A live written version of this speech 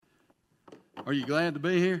Are you glad to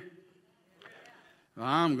be here? Well,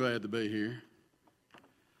 I'm glad to be here.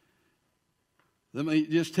 Let me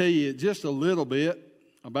just tell you just a little bit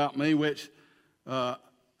about me, which I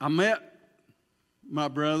met my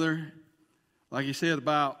brother, like he said,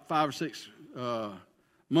 about 5 or 6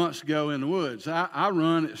 months ago in the woods. I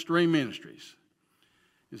run Extreme Ministries.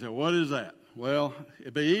 You say, what is that? Well,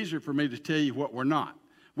 it'd be easier for me to tell you what we're not.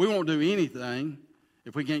 We won't do anything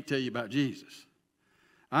if we can't tell you about Jesus.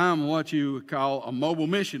 I'm what you would call a mobile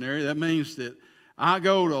missionary. That means that I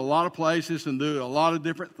go to a lot of places and do a lot of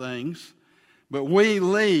different things. But we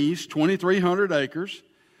lease 2,300 acres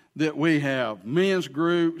that we have men's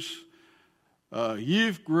groups,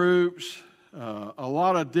 youth groups, a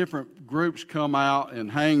lot of different groups come out and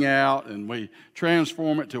hang out, and we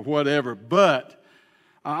transform it to whatever. But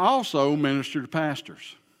I also minister to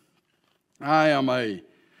pastors. I am a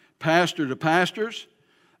pastor to pastors.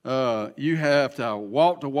 You have to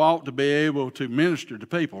walk to be able to minister to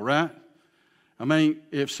people, right? I mean,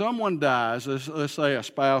 if someone dies, let's say a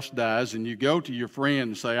spouse dies, and you go to your friend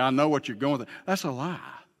and say, I know what you're going through, that's a lie.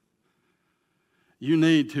 You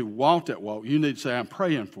need to walk that walk. You need to say, I'm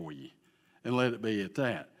praying for you, and let it be at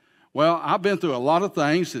that. Well, I've been through a lot of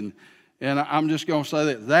things, and I'm just going to say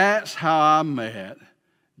that that's how I met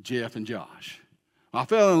Jeff and Josh. I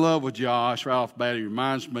fell in love with Josh right off the bat. He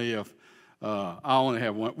reminds me of, I only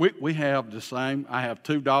have one. We have the same. I have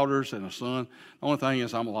 2 daughters and a son. The only thing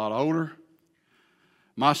is I'm a lot older.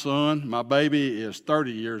 My son, my baby, is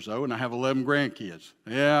 30 years old, and I have 11 grandkids.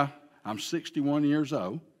 Yeah, I'm 61 years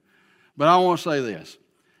old. But I want to say this.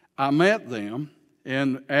 I met them,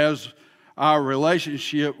 and as our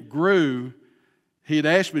relationship grew, he'd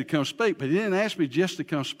asked me to come speak, but he didn't ask me just to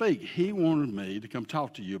come speak. He wanted me to come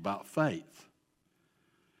talk to you about faith,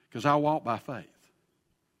 because I walk by faith.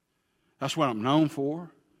 That's what I'm known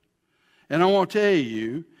for. And I want to tell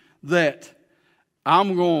you that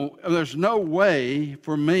there's no way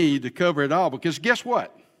for me to cover it all, because guess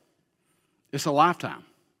what? It's a lifetime.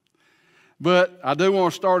 But I do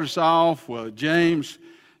want to start us off with James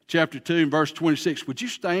chapter 2 and verse 26. Would you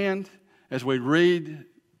stand as we read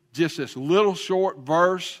just this little short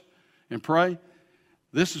verse and pray?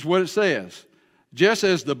 This is what it says. Just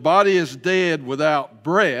as the body is dead without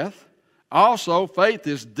breath, also faith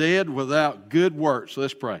is dead without good works. So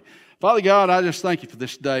let's pray. Father God, I just thank you for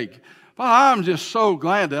this day. Father, I'm just so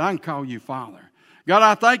glad that I can call you Father. God,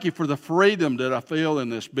 I thank you for the freedom that I feel in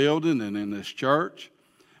this building and in this church.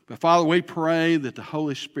 But Father, we pray that the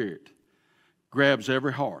Holy Spirit grabs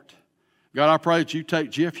every heart. God, I pray that you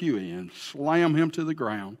take Jeff Huey and slam him to the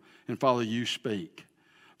ground, and Father, you speak.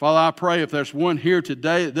 Father, I pray if there's one here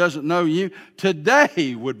today that doesn't know you,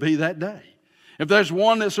 today would be that day. If there's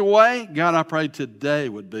one that's away, God, I pray today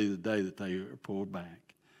would be the day that they are pulled back.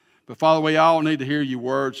 But Father, we all need to hear your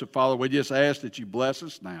words. So Father, we just ask that you bless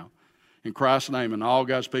us now. In Christ's name, and all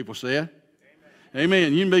God's people said, Amen.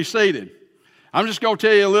 Amen. You can be seated. I'm just going to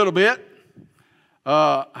tell you a little bit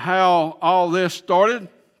how all this started.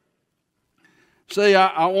 See,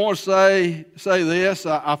 I want to say this.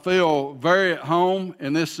 I feel very at home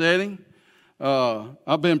in this setting.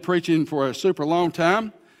 I've been preaching for a super long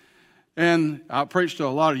time, and I preached to a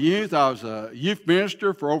lot of youth. I was a youth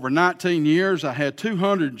minister for over 19 years. I had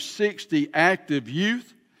 260 active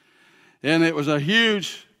youth, and it was a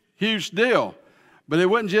huge, huge deal. But it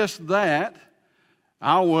wasn't just that.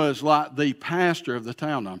 I was like the pastor of the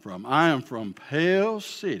town I'm from. I am from Pale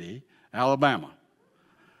City, Alabama.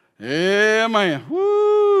 Yeah, man.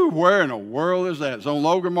 Woo! Where in the world is that? It's on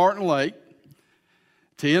Logan Martin Lake,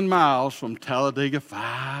 10 miles from Talladega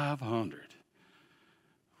 500.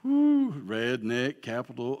 Woo! Redneck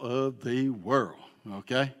capital of the world.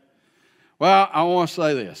 Okay? Well, I want to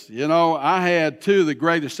say this. You know, I had 2 of the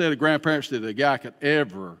greatest set of grandparents that a guy could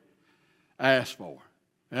ever ask for.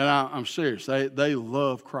 And I'm serious. They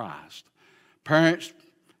love Christ. Parents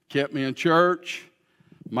kept me in church.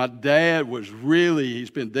 My dad was he's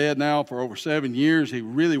been dead now for over 7 years. He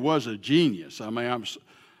really was a genius. I mean,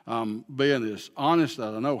 I'm being as honest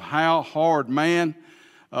as I know how. Hard man.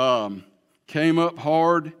 Came up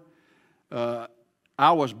hard. I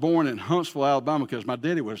was born in Huntsville, Alabama, because my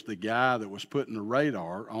daddy was the guy that was putting the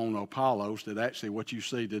radar on Apollos that actually what you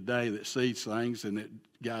see today that sees things and it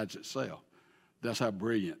guides itself. That's how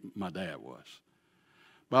brilliant my dad was.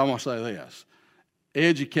 But I want to say this.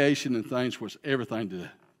 Education and things was everything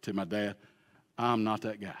to my dad. I'm not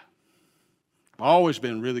that guy. I've always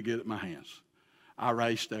been really good at my hands. I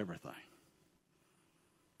raced everything.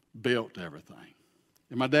 Built everything.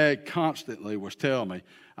 And my dad constantly was telling me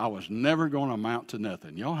I was never going to amount to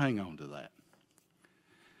nothing. Y'all hang on to that.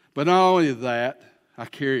 But not only that, I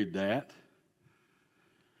carried that.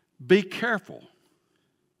 be careful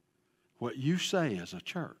what you say as a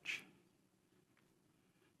church.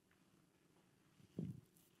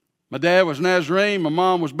 My dad was Nazarene. My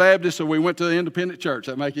mom was Baptist, so we went to the independent church.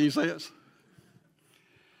 That make any sense?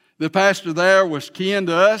 The pastor there was kin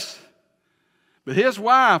to us, but his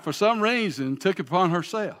wife, for some reason, took it upon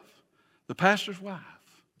herself, the pastor's wife,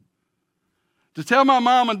 to tell my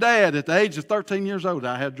mom and dad at the age of 13 years old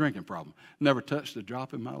I had a drinking problem. Never touched a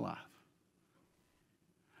drop in my life.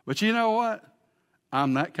 But you know what?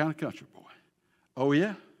 I'm that kind of country boy. Oh,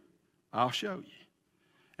 yeah? I'll show you.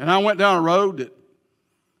 And I went down a road that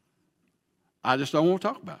I just don't want to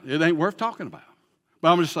talk about. It ain't worth talking about.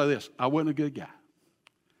 But I'm going to say this. I wasn't a good guy.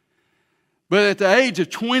 But at the age of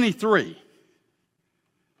 23,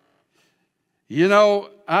 you know,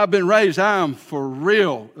 I've been raised, I am for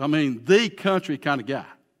real, the country kind of guy.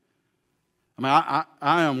 I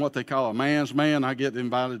am what they call a man's man. I get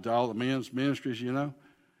invited to all the men's ministries, you know.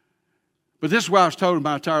 But this is what I was told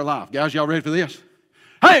my entire life. Guys, y'all ready for this?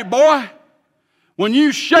 Hey, boy, when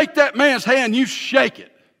you shake that man's hand, you shake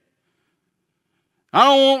it. I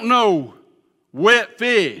don't want no wet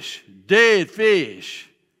fish, dead fish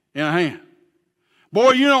in a hand.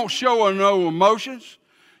 Boy, you don't show no emotions.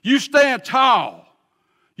 You stand tall.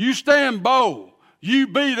 You stand bold. You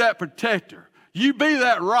be that protector. You be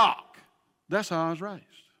that rock. That's how I was raised.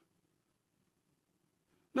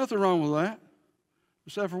 Nothing wrong with that,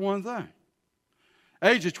 except for one thing.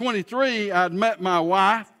 Age of 23, I'd met my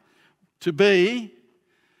wife to be.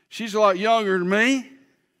 She's a lot younger than me.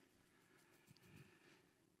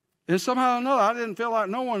 And somehow or another, I didn't feel like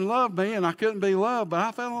no one loved me and I couldn't be loved, but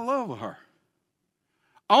I fell in love with her.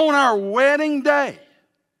 On our wedding day,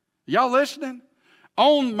 y'all listening?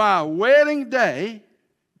 On my wedding day,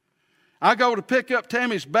 I go to pick up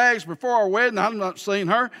Tammy's bags before our wedding. I've not seen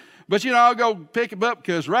her. But, you know, I'll go pick them up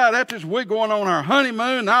because right after this, we're going on our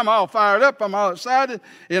honeymoon. And I'm all fired up. I'm all excited.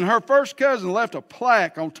 And her first cousin left a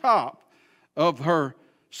plaque on top of her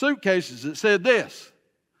suitcases that said this: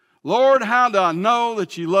 Lord, how do I know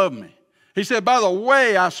that you love me? He said, by the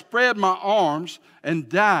way I spread my arms and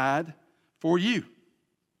died for you.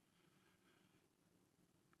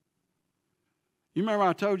 You remember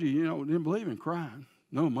I told you, you know, didn't believe in crying,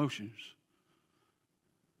 no emotions.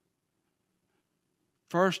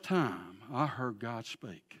 First time I heard God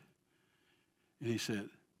speak. And he said,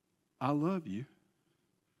 I love you.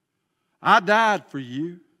 I died for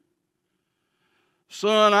you.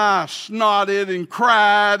 Son, I snotted and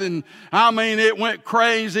cried, and it went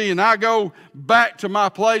crazy. And I go back to my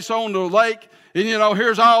place on the lake, and you know,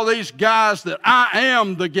 here's all these guys that I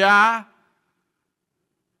am the guy.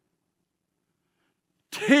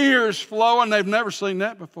 Tears flowing. They've never seen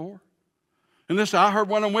that before. And this, I heard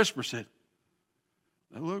one of them whisper, said,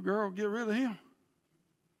 that little girl, get rid of him.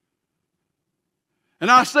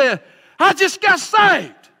 And I said, I just got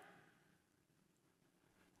saved.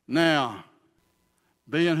 Now,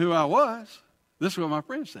 being who I was, this is what my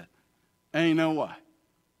friend said. Ain't no way.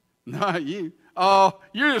 Not you. Oh,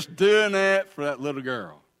 you're just doing that for that little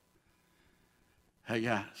girl. Hey,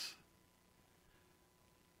 guys,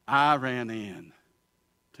 I ran in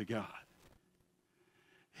to God.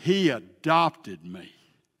 He adopted me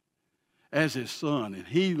as his son, and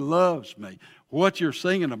he loves me. What you're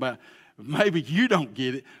singing about, maybe you don't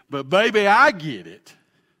get it, but baby, I get it.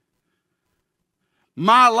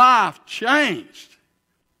 My life changed.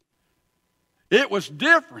 It was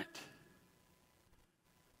different.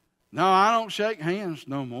 No, I don't shake hands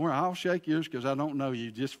no more. I'll shake yours because I don't know you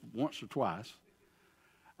just once or twice.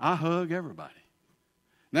 I hug everybody.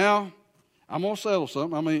 Now, I'm going to settle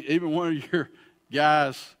something. Even one of your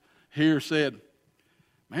guys here said,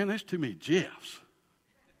 man, there's too many Jeffs.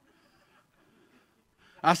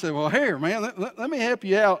 I said, well, here, man, let me help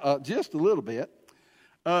you out just a little bit.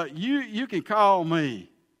 You can call me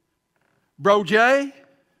Bro J.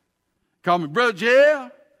 Call me Brother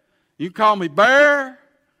Jeff. You can call me Bear.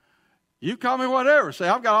 You can call me whatever. Say,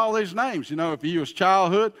 I've got all these names. You know, if you was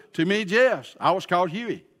childhood, too many Jeffs. I was called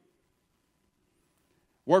Huey.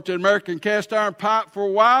 Worked at American Cast Iron Pipe for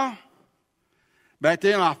a while. Back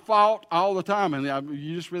then, I fought all the time, and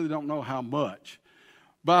you just really don't know how much.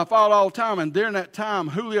 But I fought all the time, and during that time,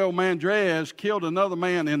 Julio Mandrez killed another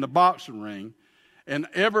man in the boxing ring, and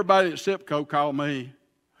everybody at SIPCO called me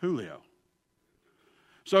Julio.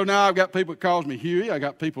 So now I've got people that calls me Huey. I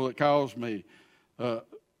got people that calls me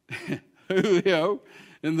Julio.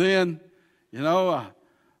 And then, you know,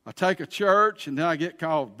 I take a church, and then I get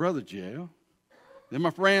called Brother Jeff. Then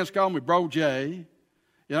my friends call me Bro J.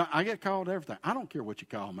 You know, I get called everything. I don't care what you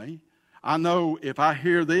call me. I know if I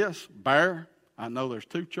hear this, Bear, I know there's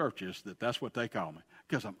two churches that's what they call me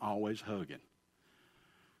because I'm always hugging.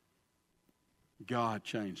 God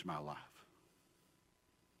changed my life.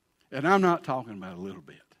 And I'm not talking about a little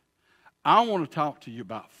bit. I want to talk to you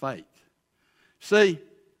about faith. See,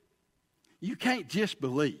 you can't just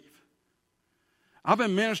believe. I've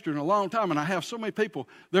been ministering a long time, and I have so many people,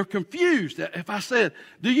 they're confused. If I said,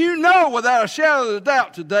 do you know without a shadow of a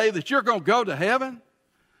doubt today that you're going to go to heaven?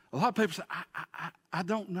 A lot of people say, I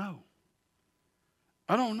don't know.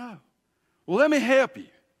 I don't know. Well, let me help you.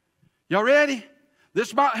 Y'all ready?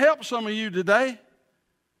 This might help some of you today.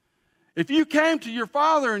 If you came to your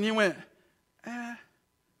father and you went,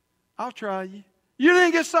 I'll try you. You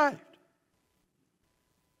didn't get saved.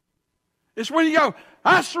 It's when you go,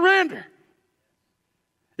 I surrender.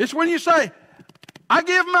 It's when you say, I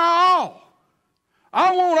give my all.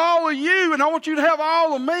 I want all of you, and I want you to have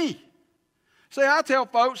all of me. See, I tell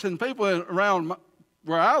folks and people around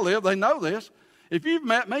where I live, they know this. If you've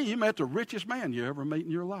met me, you met the richest man you ever meet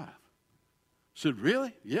in your life. I said,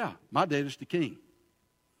 really? Yeah, my daddy's the king.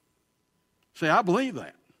 See, I believe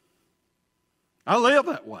that. I live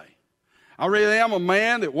that way. I really am a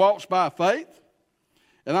man that walks by faith.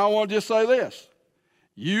 And I want to just say this.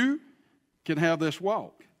 You can have this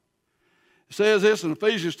walk. It says this in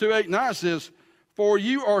Ephesians 2:8-9. It says, for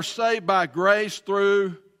you are saved by grace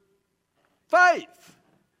through faith.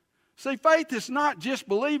 See, faith is not just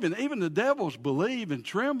believing. Even the devils believe and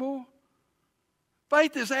tremble.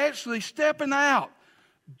 Faith is actually stepping out,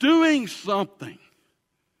 doing something.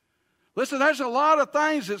 Listen, there's a lot of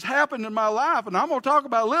things that's happened in my life, and I'm going to talk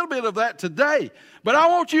about a little bit of that today. But I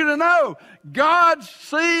want you to know, God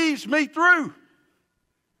sees me through.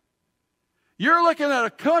 You're looking at a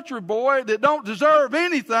country boy that don't deserve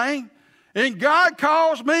anything, and God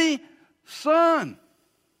calls me son.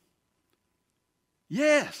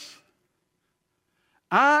 Yes,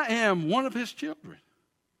 I am one of his children.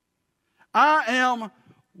 I am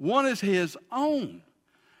one of his own.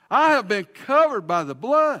 I have been covered by the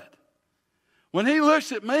blood. When he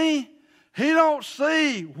looks at me, he don't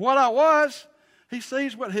see what I was. He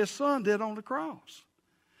sees what his son did on the cross.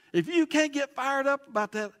 If you can't get fired up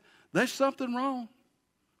about that, there's something wrong.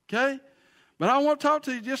 Okay? But I want to talk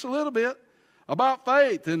to you just a little bit about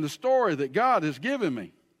faith and the story that God has given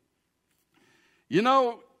me. You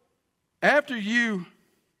know, after you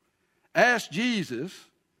ask Jesus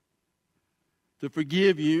to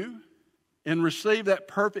forgive you and receive that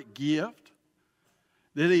perfect gift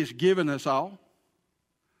that he's given us all,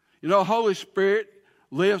 you know, Holy Spirit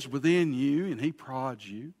lives within you and he prods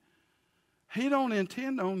you. He don't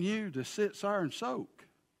intend on you to sit, sour, and soak.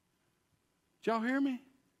 Did y'all hear me?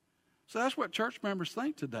 So that's what church members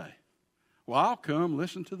think today. Well, I'll come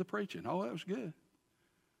listen to the preaching. Oh, that was good.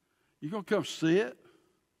 You're going to come sit,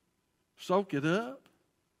 soak it up,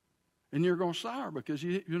 and you're going to sour because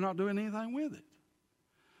you're not doing anything with it.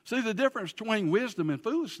 See, the difference between wisdom and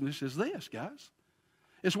foolishness is this, guys.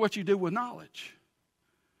 It's what you do with knowledge.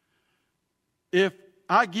 If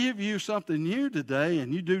I give you something new today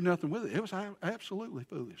and you do nothing with it, it was absolutely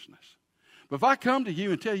foolishness. But if I come to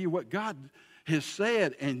you and tell you what God has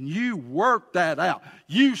said and you work that out,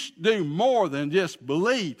 you do more than just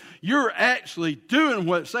believe. You're actually doing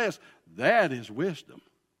what it says. That is wisdom.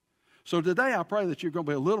 So today I pray that you're going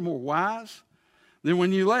to be a little more wise than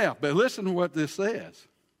when you left. But listen to what this says.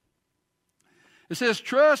 It says,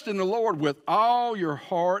 trust in the Lord with all your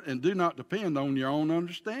heart and do not depend on your own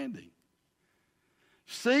understanding.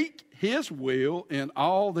 Seek his will in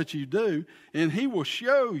all that you do, and he will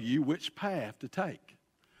show you which path to take.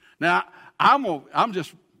 Now, I'm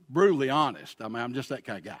just brutally honest. I mean, I'm just that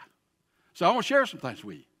kind of guy. So I want to share some things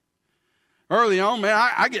with you. Early on, man,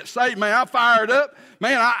 I get saved, man, I fired up.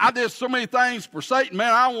 Man, I did so many things for Satan,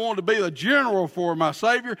 man, I wanted to be the general for my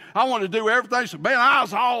Savior. I wanted to do everything. So, man, I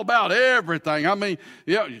was all about everything. I mean,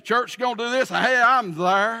 yeah, your church is going to do this. Hey, I'm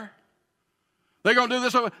there. They're going to do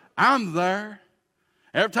this. I'm there.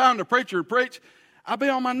 Every time the preacher would preach, I'd be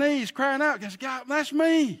on my knees crying out, God, that's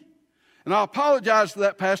me. And I apologized to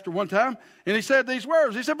that pastor one time, and he said these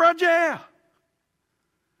words. He said, Brother Jay,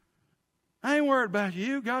 I ain't worried about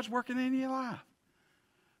you. God's working in your life.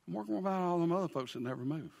 I'm working about all them other folks that never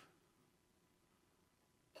move.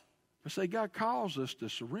 But see, God calls us to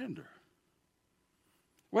surrender.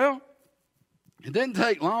 Well, it didn't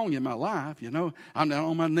take long in my life, you know. I'm down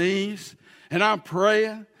on my knees, and I'm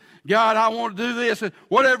praying. God, I want to do this,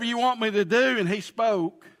 whatever you want me to do. And he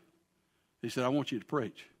spoke. He said, I want you to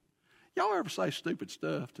preach. Y'all ever say stupid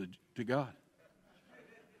stuff to God?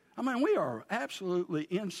 I mean, we are absolutely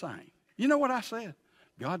insane. You know what I said?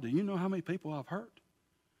 God, do you know how many people I've hurt?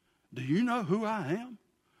 Do you know who I am?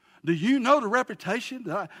 Do you know the reputation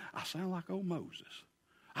that I sound like old Moses?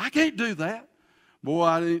 I can't do that. Boy,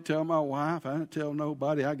 I didn't tell my wife. I didn't tell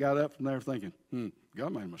nobody. I got up from there thinking,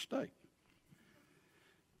 God made a mistake.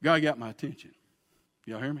 God got my attention.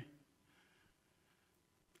 Y'all hear me?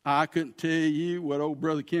 I couldn't tell you what old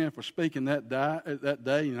Brother Kenneth was speaking that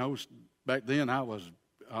day. You know, back then I was,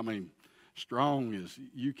 strong as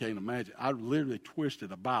you can't imagine. I literally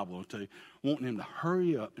twisted a Bible to wanting him to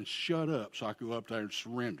hurry up and shut up so I could go up there and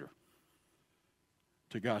surrender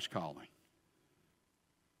to God's calling.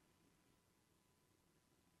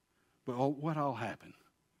 But what all happened?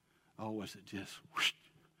 Oh, was it just whoosh?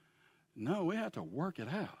 No, we had to work it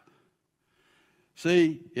out.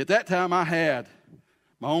 See, at that time I had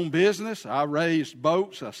my own business. I raised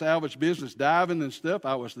boats, I salvaged business, diving and stuff.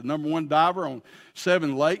 I was the number one diver on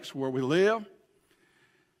 7 lakes where we live.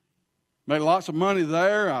 Made lots of money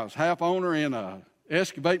there. I was half owner in a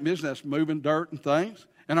excavate business that's moving dirt and things.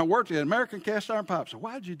 And I worked at American Cast Iron Pipe. So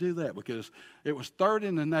why did you do that? Because it was third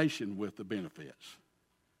in the nation with the benefits.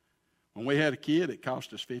 When we had a kid, it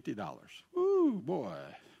cost us $50. Ooh, boy.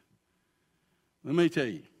 Let me tell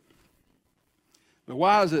you. But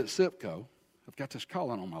why is it SIPCO? I've got this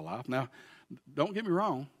calling on my life. Now, don't get me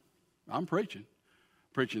wrong. I'm preaching.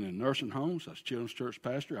 Preaching in nursing homes. I was children's church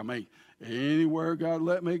pastor. Anywhere God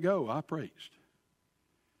let me go, I preached.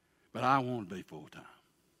 But I wanted to be full-time.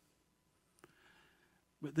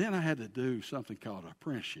 But then I had to do something called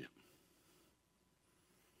apprenticeship.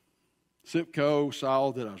 SIPCO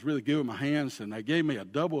saw that I was really good with my hands, and they gave me a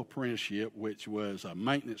double apprenticeship, which was a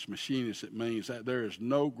maintenance machinist. It means that there is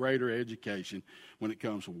no greater education when it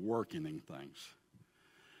comes to working in things.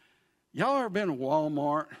 Y'all ever been to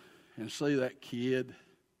Walmart and see that kid?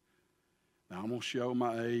 Now, I'm going to show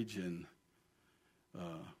my age and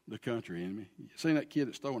the country in me. You seen that kid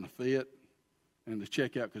that's throwing a fit and the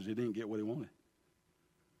checkout because he didn't get what he wanted?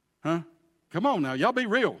 Huh? Come on now, y'all be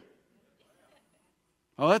real.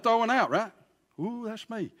 Oh, they're throwing out, right? Ooh, that's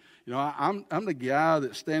me. You know, I'm the guy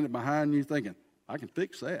that's standing behind you thinking, I can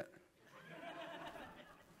fix that.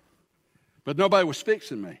 But nobody was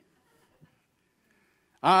fixing me.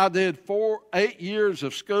 I did 8 years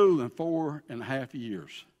of school and 4.5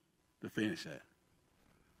 years to finish that.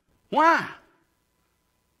 Why?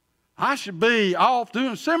 I should be off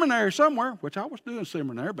doing seminary somewhere, which I was doing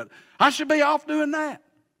seminary, but I should be off doing that.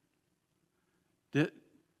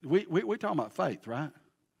 We talking about faith, right?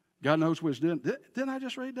 God knows what he's doing. Didn't I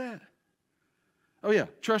just read that? Oh, yeah.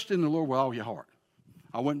 Trust in the Lord with all your heart.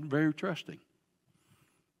 I wasn't very trusting.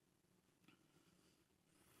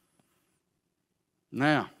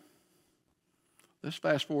 Now, let's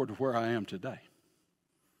fast forward to where I am today.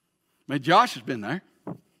 Josh has been there.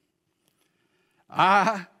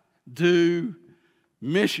 I do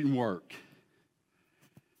mission work,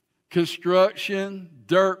 construction,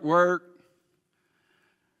 dirt work.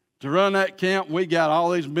 To run that camp, we got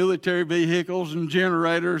all these military vehicles and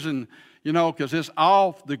generators and, because it's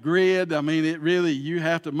off the grid. You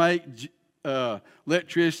have to make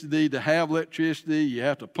electricity to have electricity. You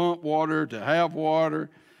have to pump water to have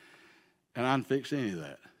water. And I didn't fix any of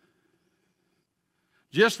that.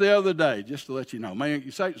 Just the other day, just to let you know,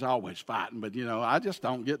 man, Satan's always fighting, but, I just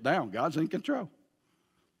don't get down. God's in control.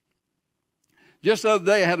 Just the other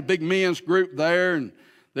day, I had a big men's group there, and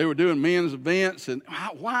they were doing men's events, and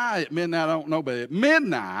why at midnight, I don't know, but at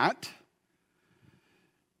midnight,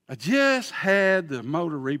 I just had the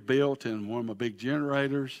motor rebuilt in one of my big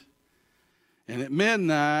generators, and at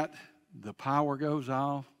midnight, the power goes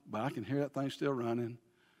off, but I can hear that thing still running.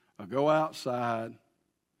 I go outside.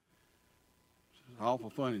 It's awful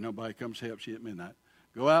funny. Nobody comes to help you at midnight.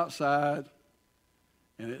 Go outside,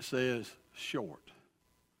 and it says short.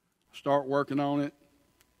 Start working on it.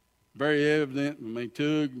 Very evident.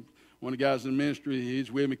 Tug, one of the guys in the ministry, he's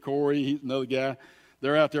with me. Corey, he's another guy.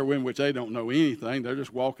 They're out there with me, which they don't know anything. They're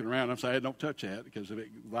just walking around. I'm saying, hey, don't touch that, because if it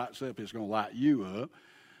lights up, it's going to light you up.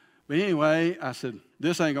 But anyway, I said,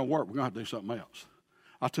 this ain't going to work. We're going to have to do something else.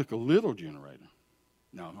 I took a little generator.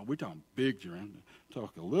 No, we're talking big generator.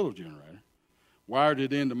 Took a little generator. Wired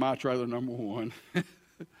it into my trailer number 1.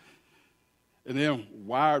 And then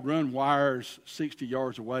run wires 60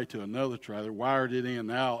 yards away to another trailer, wired it in.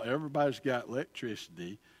 Now everybody's got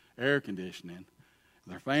electricity, air conditioning.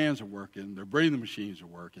 Their fans are working. Their breathing machines are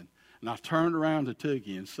working. And I turned around to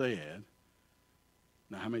Tookie and said,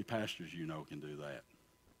 now how many pastors can do that?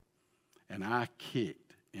 And I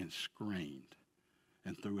kicked and screamed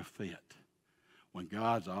and threw a fit when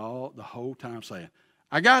God's the whole time saying,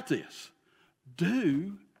 I got this.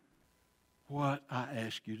 Do what I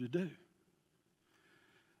ask you to do.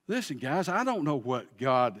 Listen, guys, I don't know what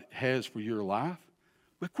God has for your life,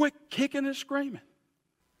 but quit kicking and screaming.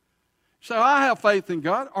 So I have faith in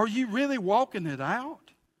God. Are you really walking it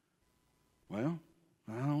out? Well,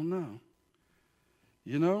 I don't know.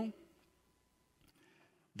 You know?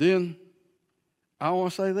 Then I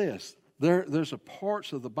want to say this. There's a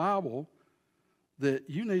parts of the Bible that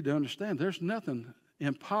you need to understand. There's nothing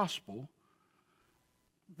impossible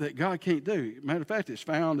that God can't do. Matter of fact, it's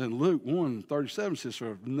found in Luke 1:37. It says,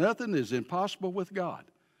 "For nothing is impossible with God."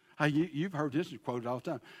 Hey, you've heard this quoted all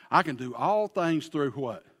the time. I can do all things through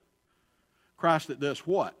what? Christ that does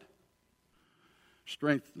what?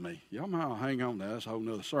 Strengthen me. Y'all might hang on to that. That's a whole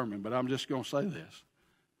nother sermon, but I'm just going to say this.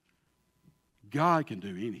 God can do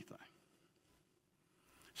anything.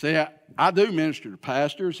 See, I do minister to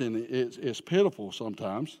pastors, and it's pitiful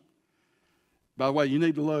sometimes. By the way, you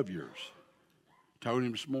need to love yours. I told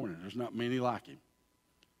him this morning, there's not many like him.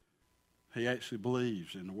 He actually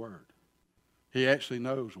believes in the Word. He actually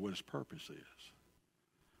knows what his purpose is.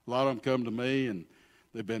 A lot of them come to me, and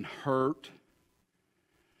they've been hurt,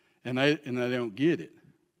 and they don't get it.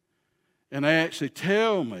 And they actually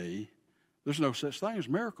tell me there's no such thing as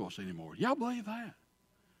miracles anymore. Y'all believe that?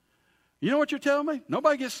 You know what you're telling me?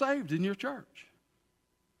 Nobody gets saved in your church.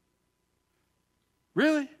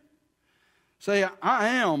 Really? See, I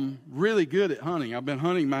am really good at hunting. I've been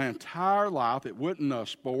hunting my entire life. It wasn't a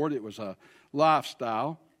sport. It was a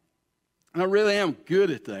lifestyle. And I really am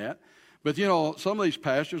good at that. But, you know, some of these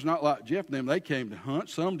pastors, not like Jeff and them, they came to hunt.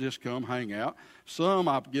 Some just come hang out. Some,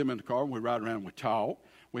 I get them in the car and we ride around and we talk.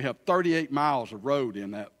 We have 38 miles of road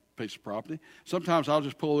in that piece of property. Sometimes I'll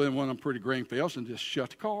just pull in one of them pretty green fields and just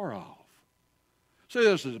shut the car off. See,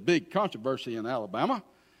 this is a big controversy in Alabama.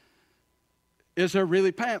 Is there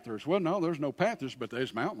really panthers? Well, no, there's no panthers, but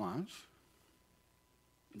there's mountain lions.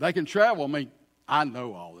 They can travel, I mean, I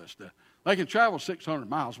know all this stuff. They can travel 600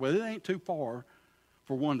 miles. Well, it ain't too far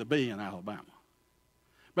for one to be in Alabama.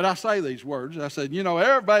 But I say these words. I said, you know,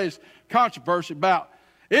 everybody's controversy about,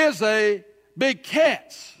 is they big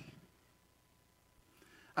cats?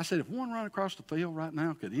 I said, if one run across the field right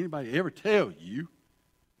now, could anybody ever tell you?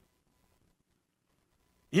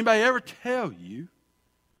 Anybody ever tell you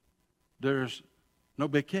there's no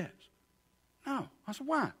big cats? No. I said,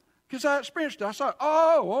 why? Because I experienced it. I said,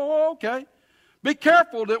 okay. Be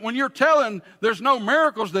careful that when you're telling there's no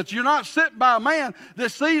miracles, that you're not sitting by a man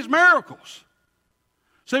that sees miracles.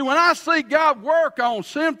 See, when I see God work on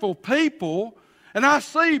sinful people, and I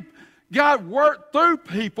see God work through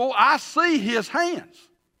people, I see His hands.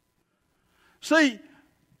 See,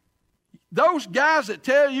 those guys that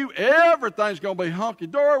tell you everything's going to be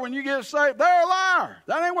hunky-dory when you get saved, they're a liar.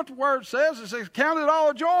 That ain't what the Word says. It says, count it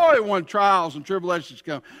all joy when trials and tribulations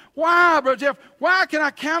come. Why, Brother Jeff? Why can I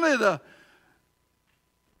count it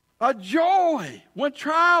a joy when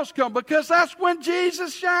trials come? Because that's when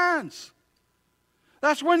Jesus shines.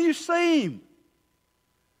 That's when you see Him.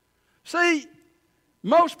 See,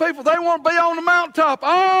 most people, they want to be on the mountaintop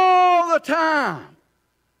all the time.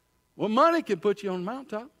 Well, money can put you on the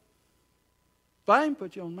mountaintop. Fame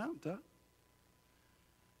put you on the mountaintop.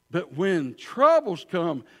 But when troubles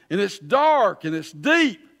come, and it's dark, and it's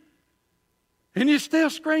deep, and you're still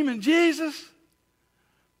screaming, Jesus,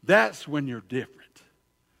 that's when you're different.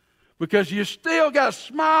 Because you still got a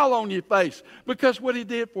smile on your face. Because what He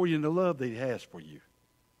did for you and the love that He has for you.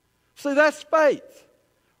 See, that's faith.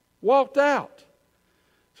 Walked out.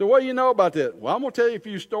 So what do you know about that? Well, I'm going to tell you a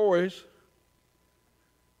few stories.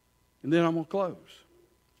 And then I'm going to close.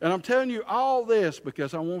 And I'm telling you all this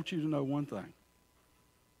because I want you to know one thing.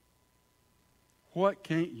 What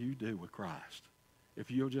can't you do with Christ if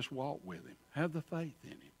you'll just walk with Him? Have the faith in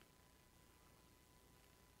Him.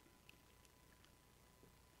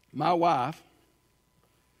 My wife,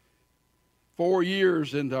 4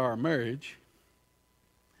 years into our marriage,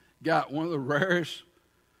 got one of the rarest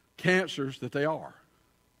cancers that they are.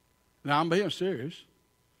 Now, I'm being serious.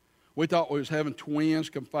 We thought we was having twins,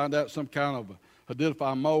 come find out some kind of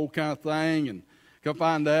identify mole kind of thing, and come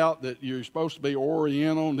find out that you're supposed to be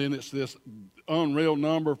Oriental, and then it's this unreal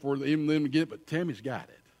number for even them to get it. But Tammy's got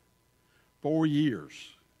it. 4 years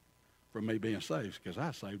from me being saved, because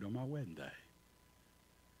I saved on my wedding day.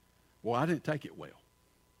 Well, I didn't take it well.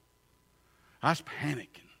 I was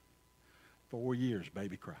panicking. 4 years,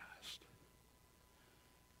 baby Christ.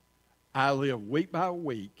 I lived week by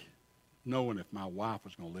week knowing if my wife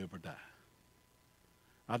was going to live or die.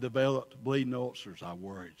 I developed bleeding ulcers. I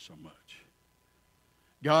worried so much.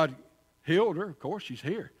 God healed her. Of course, she's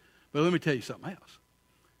here. But let me tell you something else.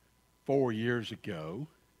 4 years ago,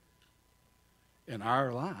 in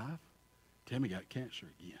our life, Tammy got cancer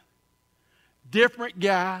again. Different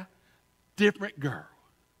guy, different girl.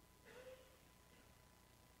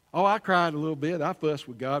 Oh, I cried a little bit. I fussed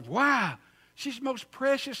with God. Why? She's the most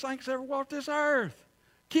precious thing that's ever walked this earth.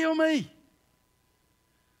 Kill me.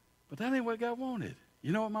 But that ain't what God wanted.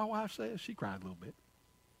 You know what my wife said? She cried a little bit.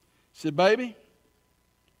 She said, baby,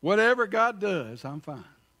 whatever God does, I'm fine.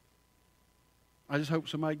 I just hope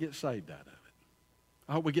somebody gets saved out of it.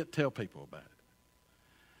 I hope we get to tell people about it.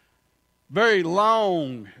 Very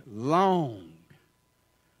long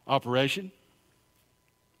operation.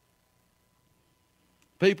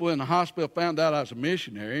 People in the hospital found out I was a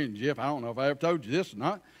missionary, and Jeff, I don't know if I ever told you this or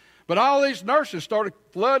not, but all these nurses started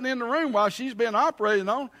flooding in the room while she's being operated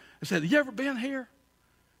on and said, you ever been here?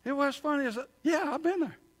 It was funny. I said, yeah, I've been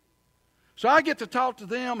there. So I get to talk to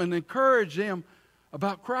them and encourage them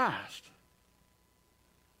about Christ.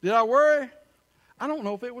 Did I worry? I don't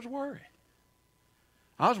know if it was worry.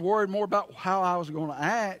 I was worried more about how I was going to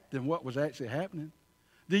act than what was actually happening.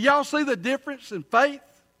 Do y'all see the difference in faith?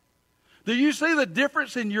 Do you see the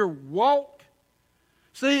difference in your walk?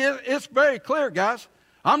 See, it's very clear, guys.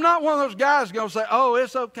 I'm not one of those guys going to say, oh,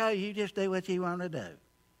 it's okay, you just do what you want to do.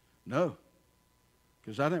 No,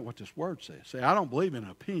 because that ain't what this word says. See, I don't believe in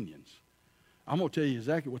opinions. I'm going to tell you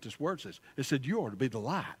exactly what this word says. It said you are to be the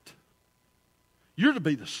light. You're to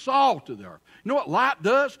be the salt of the earth. You know what light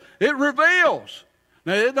does? It reveals.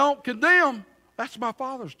 Now, it don't condemn. That's my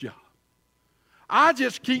Father's job. I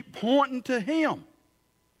just keep pointing to Him.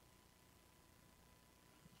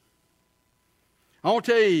 I want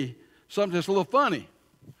to tell you something that's a little funny.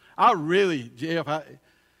 Jeff,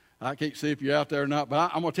 I can't see if you're out there or not,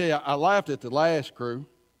 but I'm going to tell you, I laughed at the last crew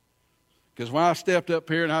because when I stepped up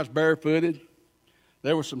here and I was barefooted,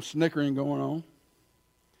 there was some snickering going on.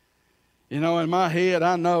 You know, in my head,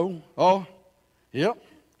 I know, oh, yep,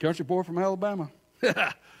 country boy from Alabama.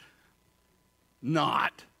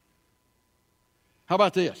 Not. How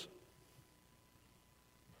about this?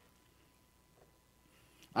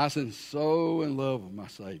 I was so in love with my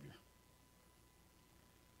Savior.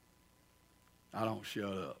 I don't shut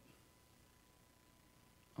up.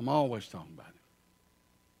 I'm always talking about Him.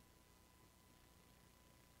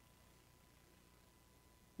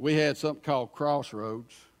 We had something called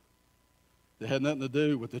Crossroads that had nothing to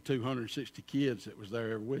do with the 260 kids that was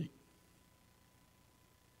there every week.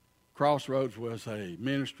 Crossroads was a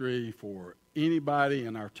ministry for anybody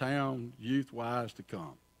in our town, youth-wise, to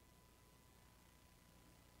come.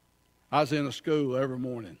 I was in a school every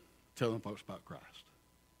morning telling folks about Christ.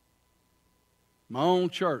 My own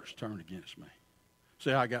church turned against me.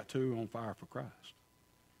 See, I got two on fire for Christ.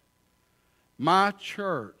 My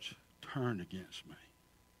church turned against me.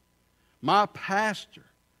 My pastor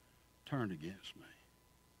turned against me.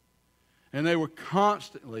 And they were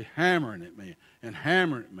constantly hammering at me and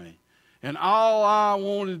hammering at me. And all I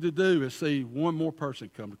wanted to do is see one more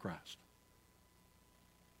person come to Christ.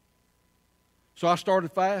 So I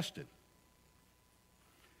started fasting.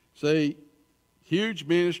 See, huge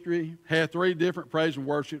ministry, had 3 different praise and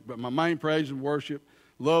worship, but my main praise and worship,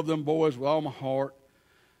 love them boys with all my heart.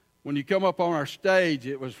 When you come up on our stage,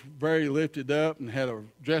 it was very lifted up and had a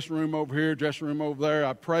dressing room over here, dressing room over there.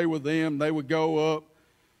 I'd pray with them. They would go up.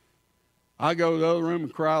 I'd go to the other room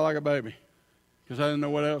and cry like a baby because I didn't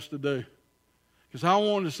know what else to do. Because I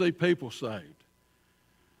wanted to see people saved.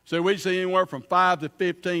 So we'd see anywhere from 5 to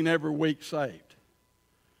 15 every week saved.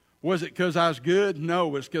 Was it because I was good?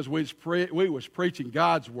 No, it's because we was preaching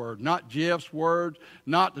God's word, not Jeff's word,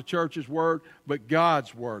 not the church's word, but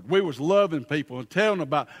God's word. We was loving people and telling them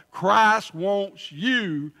about Christ wants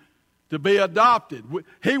you to be adopted.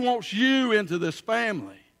 He wants you into this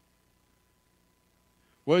family.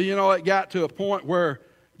 Well, you know, it got to a point where,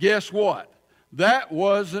 guess what? That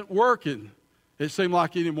wasn't working, it seemed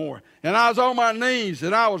like, anymore. And I was on my knees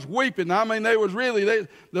and I was weeping. I mean,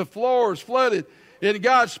 the floor was flooded. And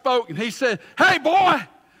God spoke and He said, hey boy,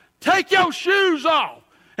 take your shoes off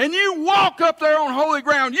and you walk up there on holy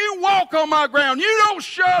ground. You walk on my ground. You don't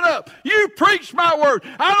shut up. You preach my word.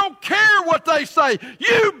 I don't care what they say.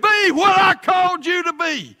 You be what I called you to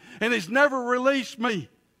be. And He's never released me.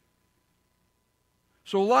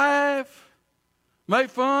 So laugh,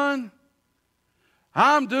 make fun.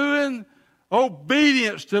 I'm doing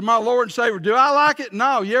obedience to my Lord and Savior. Do I like it?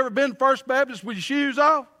 No. You ever been First Baptist with your shoes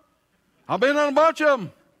off? I've been on a bunch of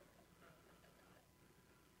them.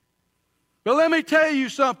 But let me tell you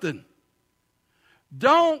something.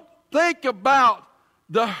 Don't think about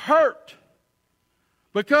the hurt.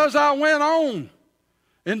 Because I went on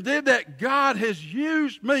and did that, God has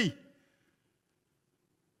used me.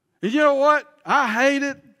 And you know what? I hate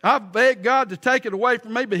it. I've begged God to take it away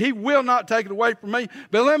from me, but He will not take it away from me.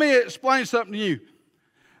 But let me explain something to you.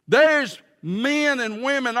 There's men and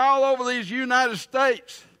women all over these United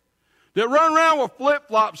States that run around with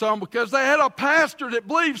flip-flops on because they had a pastor that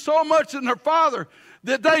believed so much in their father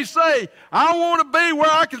that they say, I want to be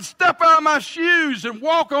where I can step out of my shoes and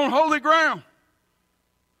walk on holy ground.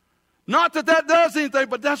 Not that that does anything,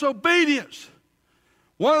 but that's obedience.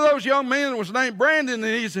 One of those young men was named Brandon,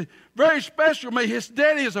 and he's very special to me. His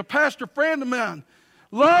daddy is a pastor friend of mine.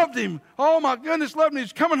 Loved him. Oh, my goodness, loved him.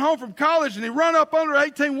 He's coming home from college, and he run up under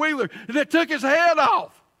an 18-wheeler, and they took his head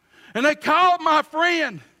off. And they called my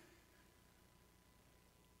friend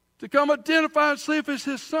to come identify and see if it's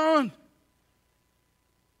his son.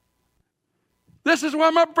 This is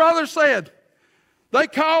what my brother said. They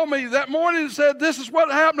called me that morning and said, this is what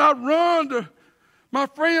happened. I run to my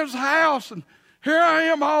friend's house, and here I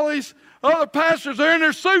am, all these other pastors, they're in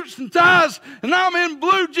their suits and ties, and I'm in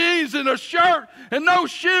blue jeans and a shirt and no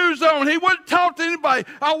shoes on. He wouldn't talk to anybody.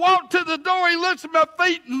 I walked to the door, he looks at my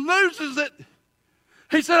feet and loses it.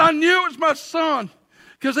 He said, I knew it was my son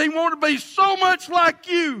because he wanted to be so much like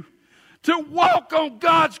you, to walk on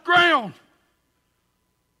God's ground.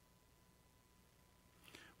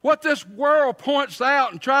 What this world points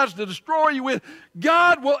out and tries to destroy you with,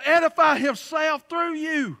 God will edify himself through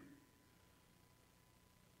you.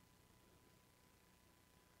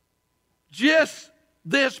 Just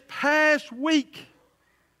this past week,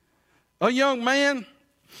 a young man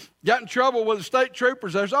got in trouble with the state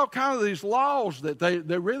troopers. There's all kinds of these laws that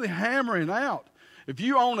they're really hammering out. If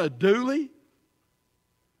you own a dually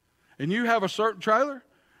and you have a certain trailer,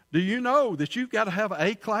 do you know that you've got to have an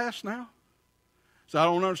A-class now? So I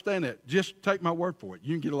don't understand that. Just take my word for it.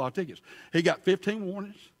 You can get a lot of tickets. He got 15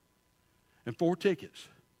 warnings and 4 tickets.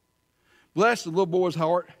 Bless the little boy's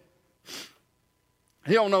heart.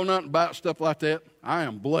 He don't know nothing about stuff like that. I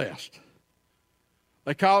am blessed.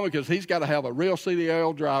 They call me because he's got to have a real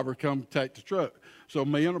CDL driver come take the truck. So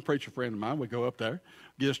me and a preacher friend of mine, we go up there,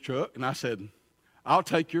 get his truck, and I said, I'll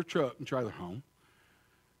take your truck and trailer home,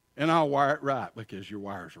 and I'll wire it right because your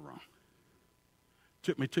wires are wrong.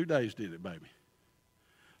 Took me 2 days, did it, baby.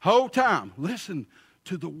 Whole time, listen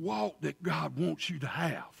to the walk that God wants you to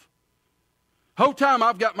have. Whole time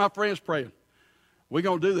I've got my friends praying, we're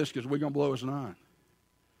going to do this because we're going to blow his nine.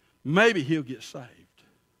 Maybe he'll get saved.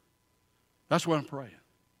 That's what I'm praying.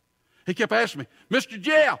 He kept asking me, Mr.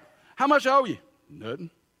 Jeff, how much I owe you? Nothing.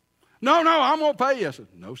 No, I'm going to pay you. I said,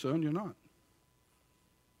 no, son, you're not.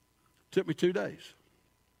 Took me 2 days.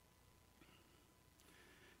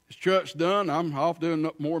 His truck's done. I'm off doing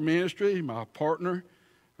more ministry. My partner,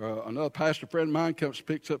 another pastor friend of mine, comes,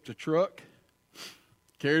 picks up the truck,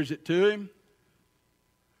 carries it to him,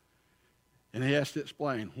 and he has to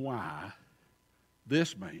explain why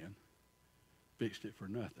this man fixed it for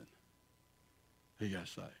nothing. He got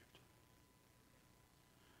saved.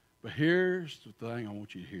 But here's the thing I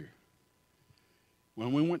want you to hear.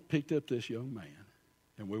 When we went and picked up this young man,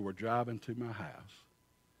 and we were driving to my house,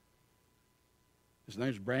 his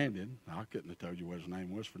name's Brandon. I couldn't have told you what his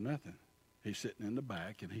name was for nothing. He's sitting in the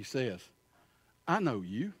back, and he says, I know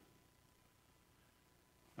you.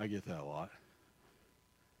 I get that a lot.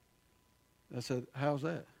 I said, how's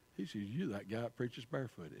that? He says, you're that guy that preaches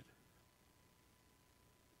barefooted.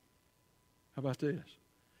 How about this?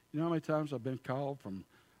 You know how many times I've been called from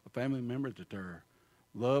a family member that their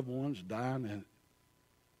loved ones dying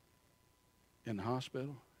in the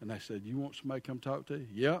hospital? And they said, you want somebody to come talk to you?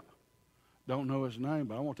 Yep. Don't know his name,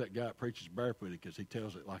 but I want that guy that preaches barefooted because he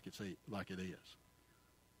tells it like it is.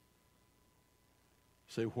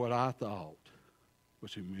 See, what I thought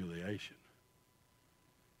was humiliation,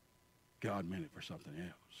 God meant it for something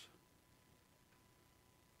else.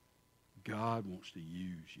 God wants to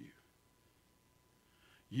use you.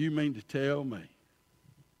 You mean to tell me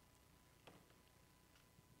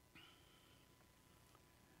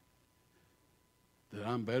that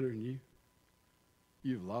I'm better than you?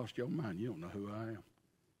 You've lost your mind. You don't know who I am.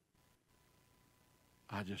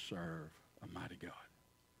 I just serve a mighty God.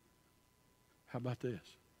 How about this?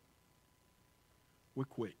 We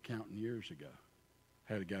quit counting years ago.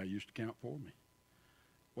 Had a guy who used to count for me.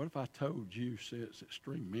 What if I told you since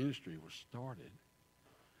Extreme Ministry was started,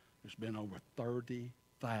 there's been over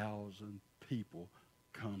 30,000 people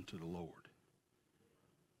come to the Lord?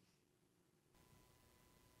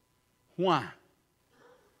 Why?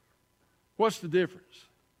 What's the difference?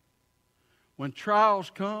 When trials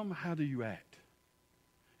come, how do you act?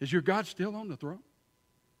 Is your God still on the throne?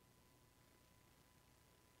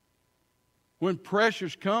 When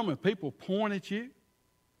pressures come and people point at you,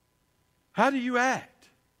 how do you act?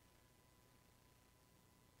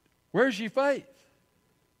 Where's your faith?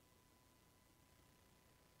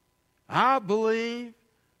 I believe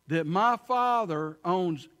that my Father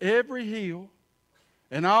owns every hill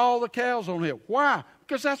and all the cows on the hill. Why?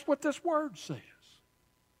 Because that's what this word says.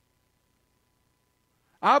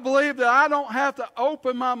 I believe that I don't have to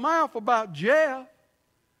open my mouth about Jeff.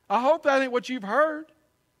 I hope that ain't what you've heard.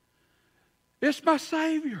 It's my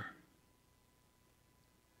Savior.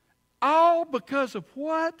 all because of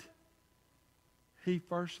what? He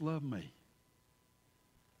first loved me.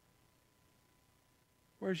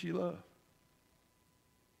 Where's your love?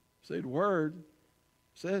 See, the Word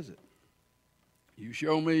says it. You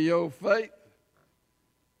show me your faith.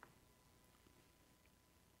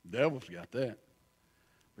 The devil's got that.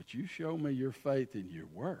 But you show me your faith in your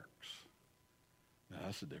works. Now,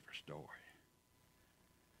 that's a different story.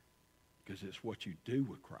 Because it's what you do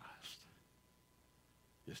with Christ.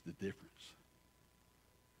 It's the difference.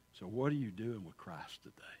 So what are you doing with Christ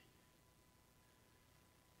today?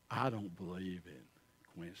 I don't believe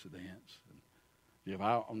in coincidence. And if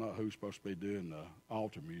I don't know who's supposed to be doing the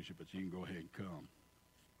altar music, but you can go ahead and come.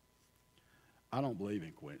 I don't believe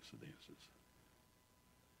in coincidences.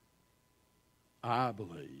 I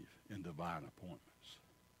believe in divine appointments.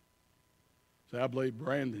 So I believe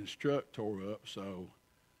Brandon's truck tore up, so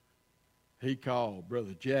he called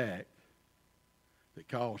Brother Jack that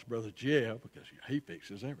calls Brother Jeff because he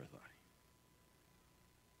fixes everything.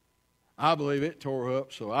 I believe it tore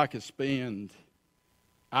up so I could spend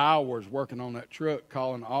hours working on that truck,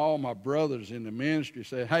 calling all my brothers in the ministry,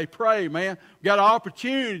 saying, hey, pray, man. We got an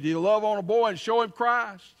opportunity to love on a boy and show him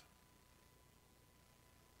Christ.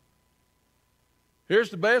 Here's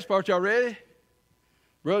the best part. Y'all ready?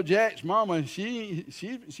 Brother Jack's mama,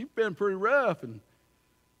 she's been pretty rough. And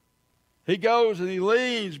he goes and he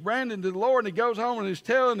leads Brandon to the Lord, and he goes home and he's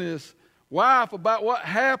telling his wife about what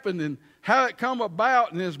happened and how it come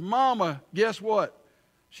about. And his mama, guess what?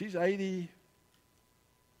 She's 84.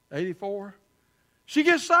 She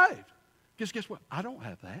gets saved. Guess what? I don't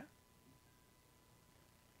have that.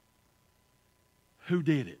 Who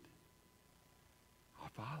did it? Our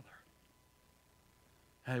Father.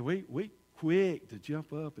 Hey, we quick to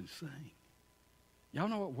jump up and sing. Y'all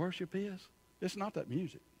know what worship is? It's not that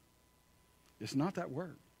music. It's not that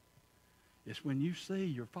word. It's when you see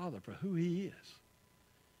your Father for who He is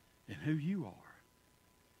and who you are.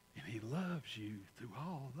 And He loves you through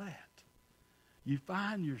all that. You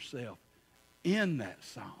find yourself in that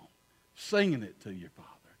song, singing it to your Father.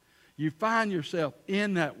 You find yourself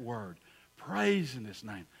in that word, praising His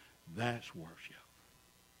name. That's worship.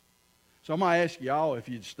 So I'm going to ask y'all if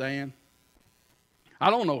you'd stand.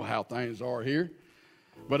 I don't know how things are here,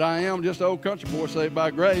 but I am just an old country boy saved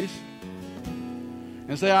by grace.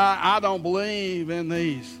 And say, I don't believe in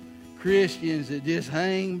these Christians that just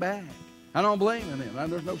hang back. I don't believe in them.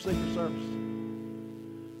 There's no Secret Service.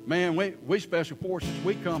 Man, we special forces,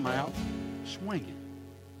 we come out swinging.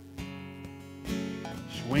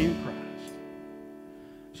 Swinging Christ.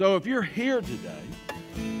 So if you're here today,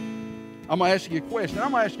 I'm going to ask you a question.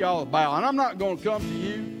 I'm going to ask you all about, and I'm not going to come to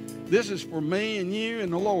you. This is for me and you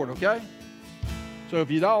and the Lord, okay? So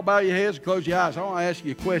if you'd all bow your heads and close your eyes, I want to ask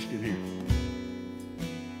you a question here.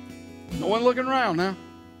 No one looking around now.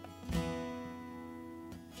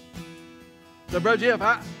 So, Brother Jeff,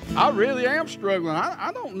 I really am struggling.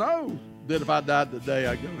 I don't know that if I died today,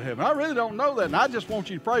 I'd go to heaven. I really don't know that, and I just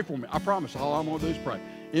want you to pray for me. I promise all I'm going to do is pray.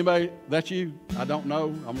 Anybody, that's you? I don't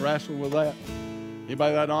know. I'm wrestling with that.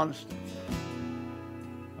 Anybody that honest?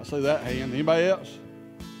 I see that hand. Anybody else?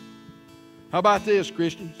 How about this,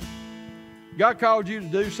 Christians? God called you to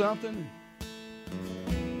do something,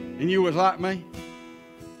 and you was like me?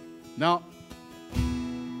 No.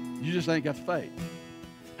 You just ain't got the faith.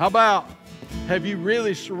 How about, have you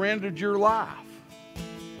really surrendered your life?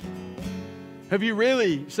 Have you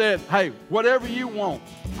really said, hey, whatever you want,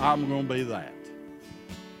 I'm going to be that?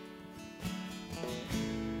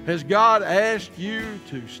 Has God asked you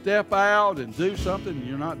to step out and do something and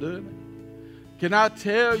you're not doing it? Can I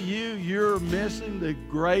tell you, you're missing the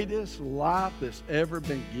greatest life that's ever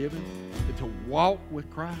been given, to walk with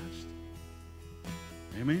Christ?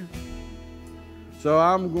 Amen. So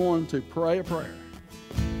I'm going to pray a prayer.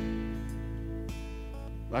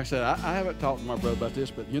 Like I said, I haven't talked to my brother about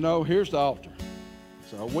this, but here's the altar.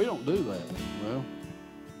 So we don't do that. Well,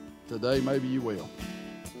 today maybe you will.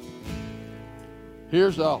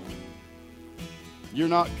 Here's the altar. You're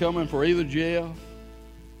not coming for either Jeff,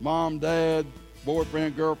 mom, dad,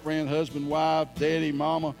 boyfriend, girlfriend, husband, wife, daddy,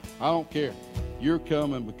 mama. I don't care. You're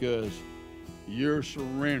coming because you're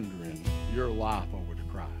surrendering your life over to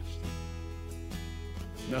Christ.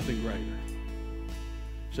 Nothing greater.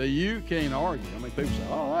 So you can't argue. I mean, people say,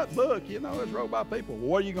 oh, that book, it's wrote by people. Well,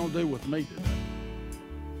 what are you going to do with me today?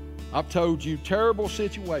 I've told you terrible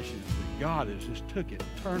situations that God has just took it,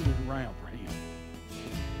 turned it around for Him.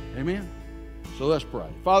 Amen? So let's pray.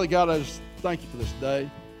 Father God, I just thank you for this day.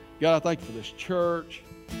 God, I thank you for this church.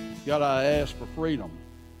 God, I ask for freedom.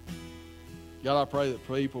 God, I pray that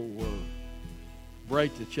people will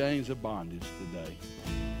break the chains of bondage today.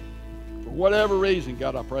 For for whatever reason,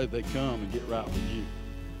 God, I pray they come and get right with you.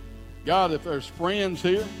 God, if there's friends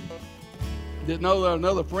here that know that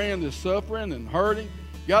another friend is suffering and hurting,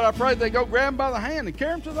 God, I pray they go grab them by the hand and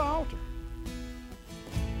carry them to the altar.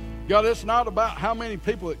 God, it's not about how many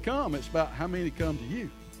people that come. It's about how many come to you.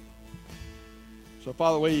 So,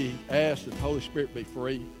 Father, we ask that the Holy Spirit be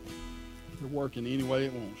free to work in any way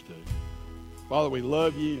it wants to. Father, we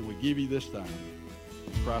love you and we give you this time.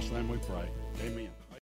 In Christ's name we pray. Amen.